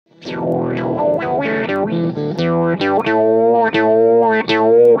Hello,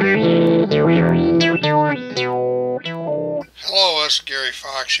 it's Gary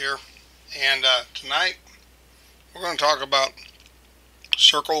Fox here, and tonight we're going to talk about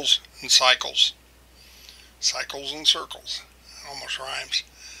circles and cycles. Cycles and circles. It almost rhymes.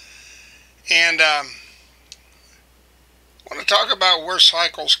 And I want to talk about where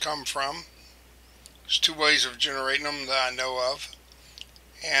cycles come from. There's two ways of generating them that I know of.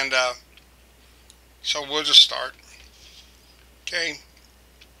 And so we'll just start. Okay.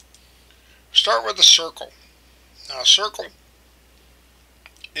 Start with a circle. Now, a circle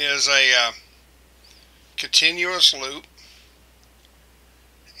is a continuous loop,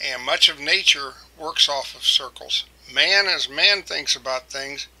 and much of nature works off of circles. As man thinks about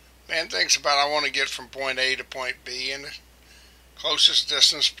things, man thinks about, I want to get from point A to point B, and the closest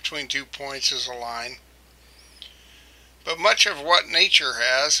distance between 2 points is a line. But much of what nature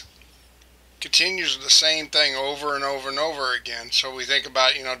has continues the same thing over and over and over again. So we think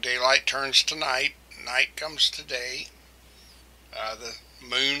about, daylight turns to night, night comes to day. The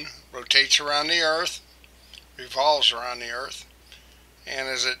moon rotates around the earth, revolves around the earth, and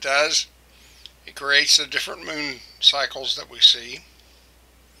as it does, it creates the different moon cycles that we see.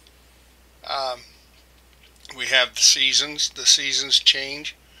 We have the seasons. The seasons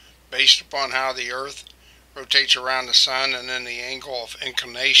change based upon how the earth rotates around the sun, and then the angle of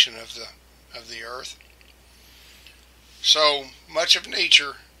inclination of the earth. So much of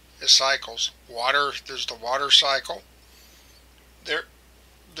nature is cycles. Water, there's the water cycle. There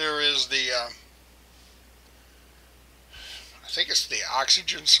is the I think it's the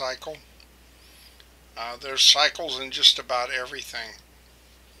oxygen cycle. There's cycles in just about everything.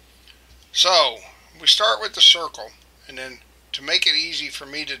 So we start with the circle, and then to make it easy for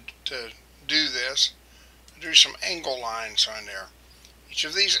me to do this, I do some angle lines on there. Each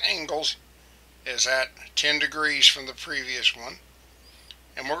of these angles is at 10 degrees from the previous one,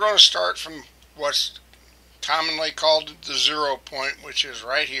 and we're going to start from what's commonly called the 0 point, which is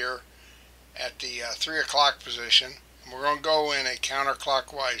right here at the 3 o'clock position, and we're going to go in a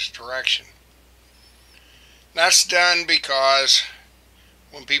counterclockwise direction. That's done because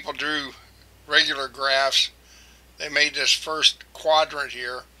when people drew regular graphs, they made this first quadrant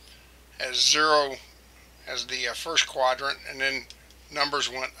here as 0 as the first quadrant, and then numbers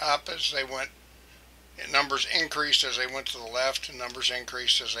went up as they went, and numbers increased as they went to the left, and numbers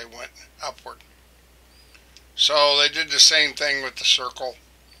increased as they went upward. So they did the same thing with the circle.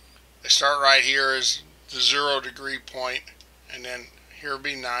 They start right here as the 0 degree point, and then here would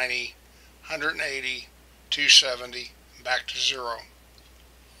be 90, 180, 270, back to 0.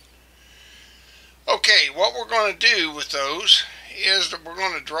 Okay, what we're going to do with those is that we're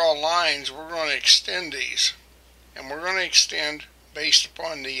going to draw lines. We're going to extend these, and we're going to extend based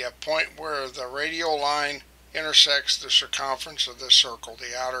upon the point where the radial line intersects the circumference of the circle,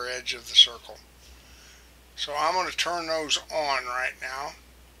 the outer edge of the circle. So I'm going to turn those on right now,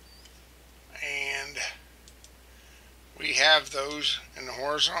 and we have those in the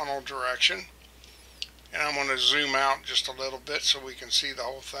horizontal direction, and I'm going to zoom out just a little bit so we can see the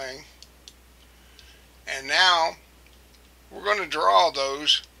whole thing. And now we're going to draw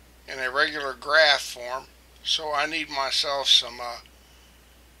those in a regular graph form, so I need myself some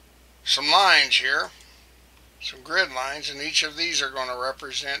lines here, some grid lines, and each of these are going to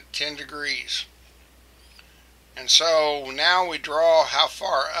represent 10 degrees. And so now we draw how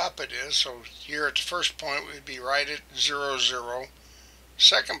far up it is. So here at the first point we'd be right at 0, 0.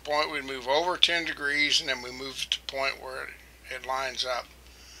 Second point we'd move over 10 degrees, and then we move to the point where it lines up.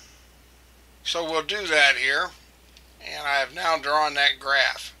 So we'll do that here, and I have now drawn that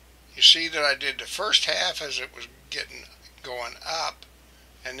graph. You see that I did the first half as it was going up,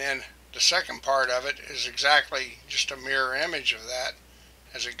 and then the second part of it is exactly just a mirror image of that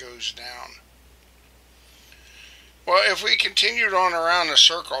as it goes down. Well, if we continued on around the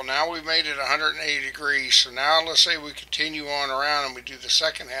circle, now we've made it 180 degrees, so now let's say we continue on around and we do the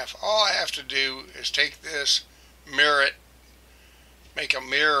second half. All I have to do is take this, mirror it, make a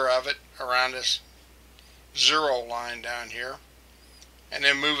mirror of it around this 0 line down here, and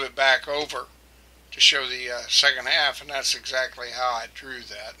then move it back over to show the second half, and that's exactly how I drew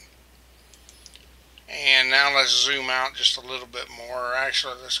that. And now let's zoom out just a little bit more, or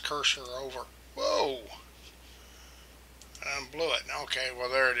actually let's cursor over. Whoa! I blew it. Okay, well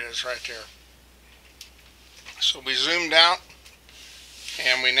there it is right there. So we zoomed out,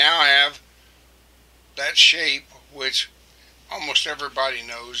 and we now have that shape, which almost everybody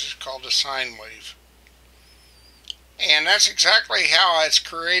knows is called a sine wave. And that's exactly how it's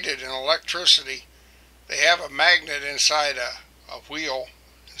created in electricity. They have a magnet inside a wheel,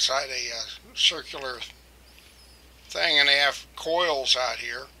 inside a circular thing, and they have coils out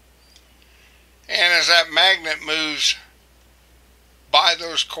here. And as that magnet moves by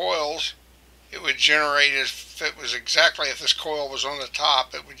those coils, it would generate, if it was exactly, if this coil was on the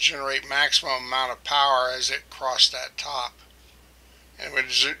top, it would generate maximum amount of power as it crossed that top. And it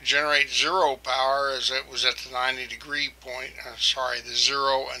would generate zero power as it was at the 90-degree point, the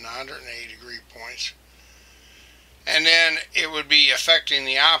 0 and 180 degree points. And then it would be affecting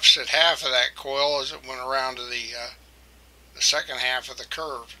the opposite half of that coil as it went around to the second half of the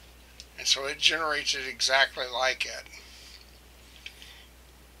curve. And so it generates it exactly like it.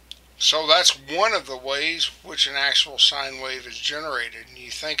 So that's one of the ways which an actual sine wave is generated. And you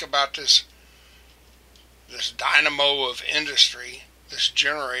think about this dynamo of industry, this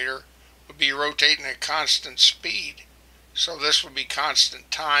generator would be rotating at constant speed. So this would be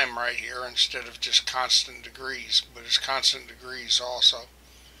constant time right here instead of just constant degrees, but it's constant degrees also.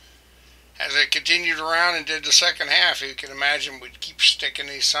 As it continued around and did the second half, you can imagine we'd keep sticking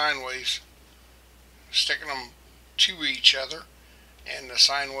these sine waves, sticking them to each other, and the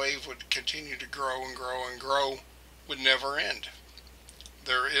sine wave would continue to grow and grow and grow, would never end.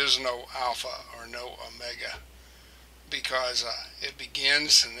 There is no alpha or no omega, because it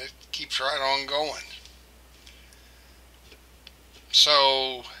begins and it keeps right on going.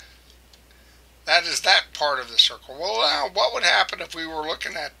 So that is that part of the circle. Well, now what would happen if we were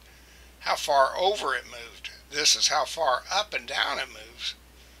looking at how far over it moved? This is how far up and down it moves.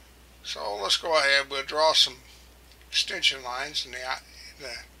 So let's go ahead, we'll draw some extension lines in the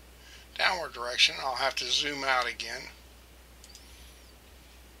downward direction. I'll have to zoom out again.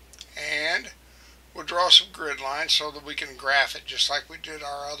 And we'll draw some grid lines so that we can graph it just like we did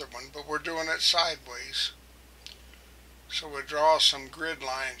our other one, but we're doing it sideways. So we'll draw some grid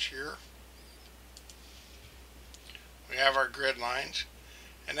lines here. We have our grid lines.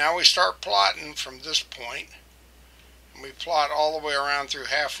 And now we start plotting from this point. And we plot all the way around through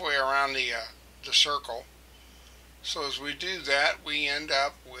halfway around the circle. So as we do that, we end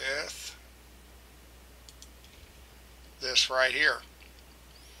up with this right here.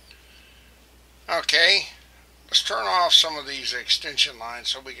 Okay, let's turn off some of these extension lines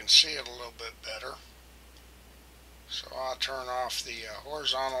so we can see it a little bit better. So I'll turn off the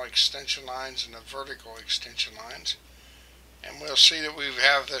horizontal extension lines and the vertical extension lines. And we'll see that we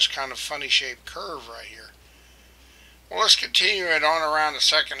have this kind of funny shaped curve right here. Well, let's continue it on around the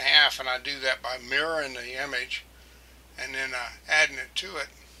second half, and I do that by mirroring the image and then adding it to it.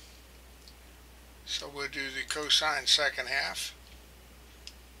 So we'll do the cosine second half.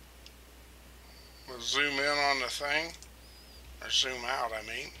 We'll zoom in on the thing, or zoom out I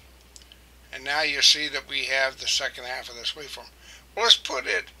mean. And now you see that we have the second half of this waveform. Well, let's put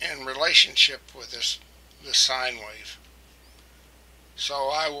it in relationship with this sine wave. So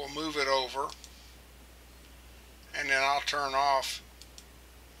I will move it over, and then I'll turn off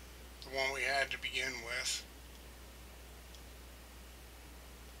the one we had to begin with.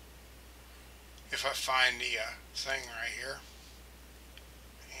 If I find the thing right here.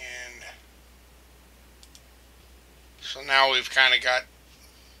 And so now we've kind of got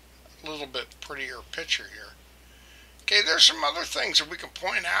a little bit prettier picture here. Okay, there's some other things that we can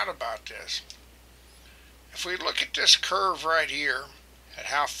point out about this. If we look at this curve right here, at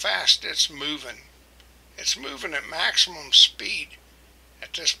how fast it's moving at maximum speed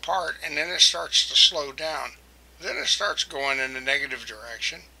at this part, and then it starts to slow down. Then it starts going in the negative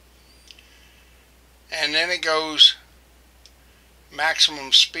direction, and then it goes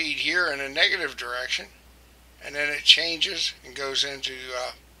maximum speed here in a negative direction, and then it changes and goes into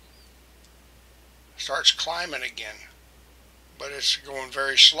starts climbing again, but it's going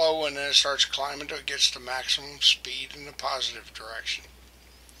very slow, and then it starts climbing until it gets to maximum speed in the positive direction.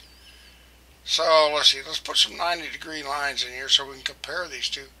 So let's see, let's put some 90-degree lines in here so we can compare these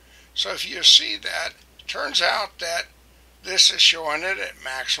two. So if you see that, it turns out that this is showing it at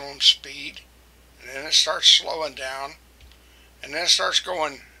maximum speed, and then it starts slowing down, and then it starts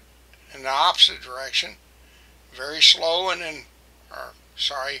going in the opposite direction, very slow, and then,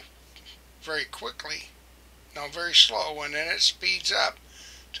 very quickly, no, very slow, and then it speeds up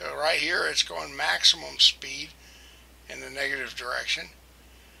to right here. It's going maximum speed in the negative direction,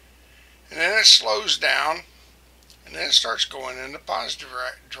 and then it slows down, and then it starts going in the positive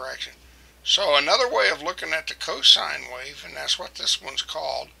direction. So another way of looking at the cosine wave, and that's what this one's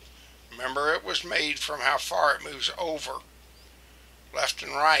called. Remember, it was made from how far it moves over, left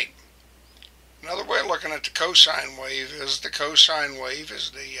and right. Another way of looking at the cosine wave is the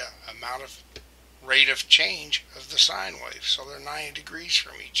amount of rate of change of the sine wave. So they're 90 degrees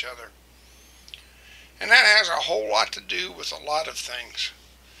from each other. And that has a whole lot to do with a lot of things.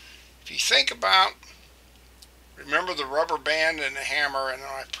 If you think about, remember the rubber band and the hammer in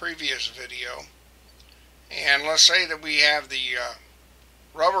my previous video, and let's say that we have the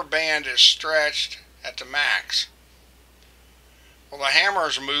rubber band is stretched at the max. Well, the hammer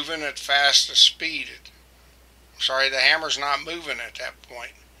is moving at fastest speed. The hammer's not moving at that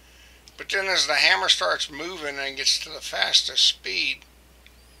point. But then as the hammer starts moving and gets to the fastest speed,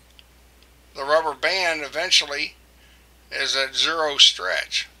 the rubber band eventually is at zero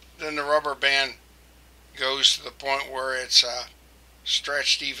stretch. Then the rubber band goes to the point where it's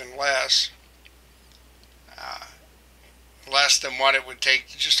stretched even less than what it would take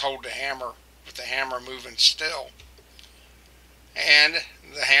to just hold the hammer with the hammer moving still. And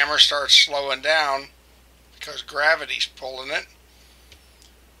the hammer starts slowing down because gravity's pulling it.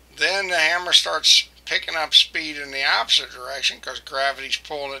 Then the hammer starts picking up speed in the opposite direction because gravity's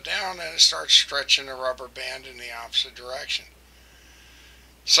pulling it down, and it starts stretching the rubber band in the opposite direction.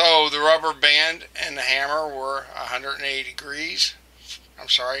 So the rubber band and the hammer were 90 degrees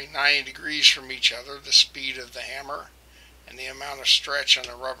from each other, the speed of the hammer and the amount of stretch on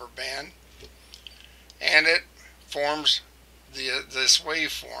the rubber band. And it forms this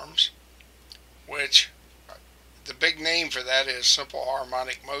wave forms, which the big name for that is simple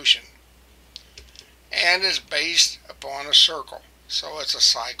harmonic motion, and is based upon a circle. So it's a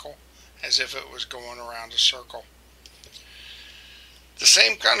cycle, as if it was going around a circle. The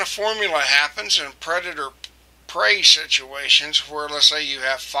same kind of formula happens in predator-prey situations where, let's say, you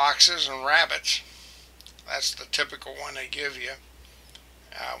have foxes and rabbits. That's the typical one they give you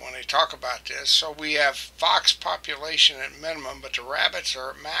when they talk about this. So we have fox population at minimum, but the rabbits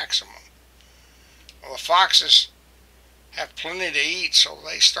are at maximum. Well, the foxes have plenty to eat, so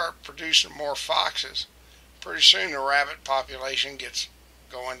they start producing more foxes. Pretty soon the rabbit population gets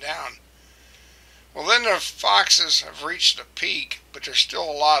going down. Well, then the foxes have reached a peak, but there's still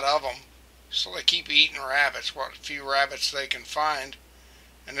a lot of them, so they keep eating rabbits, what few rabbits they can find,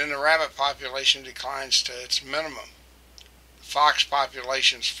 and then the rabbit population declines to its minimum. The fox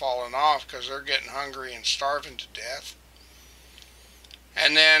population's falling off because they're getting hungry and starving to death.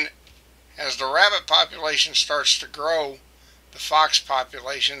 And then as the rabbit population starts to grow, the fox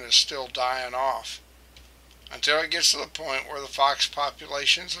population is still dying off until it gets to the point where the fox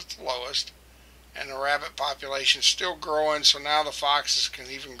population is at the lowest and the rabbit population is still growing, so now the foxes can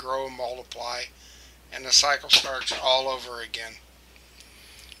even grow and multiply, and the cycle starts all over again.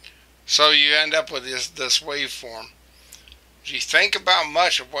 So you end up with this waveform. If you think about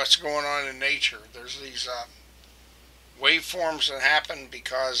much of what's going on in nature, there's these waveforms that happen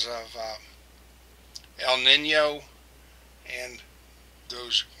because of El Nino and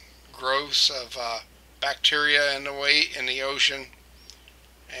those growths of bacteria in the ocean,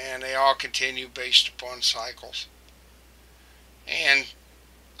 and they all continue based upon cycles. And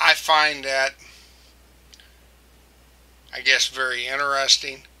I find that, I guess, very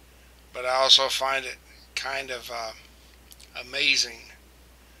interesting, but I also find it kind of amazing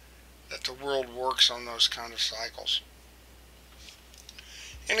that the world works on those kind of cycles.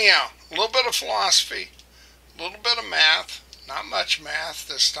 Anyhow, a little bit of philosophy, a little bit of math, not much math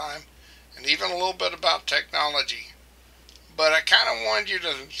this time, and even a little bit about technology. But I kind of wanted you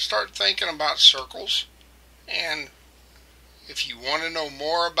to start thinking about circles, and if you want to know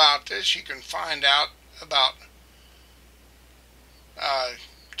more about this, you can find out about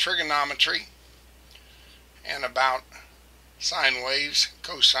trigonometry and about sine waves,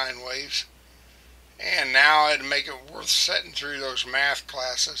 cosine waves. And now it'd make it worth sitting through those math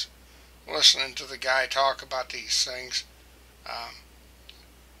classes, listening to the guy talk about these things.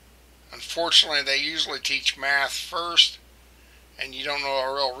 Unfortunately, they usually teach math first, and you don't know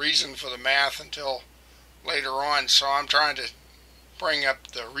a real reason for the math until later on. So I'm trying to bring up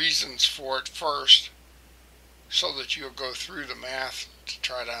the reasons for it first, so that you'll go through the math to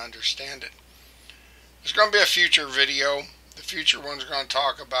try to understand it. There's going to be a future video. The future one's going to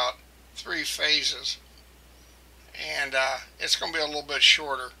talk about 3 phases, and it's going to be a little bit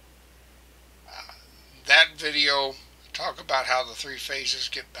shorter. That video talk about how the 3 phases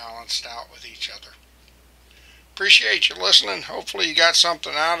get balanced out with each other. Appreciate you listening. Hopefully you got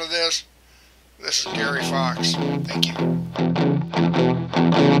something out of this. This is Gary Fox. Thank you.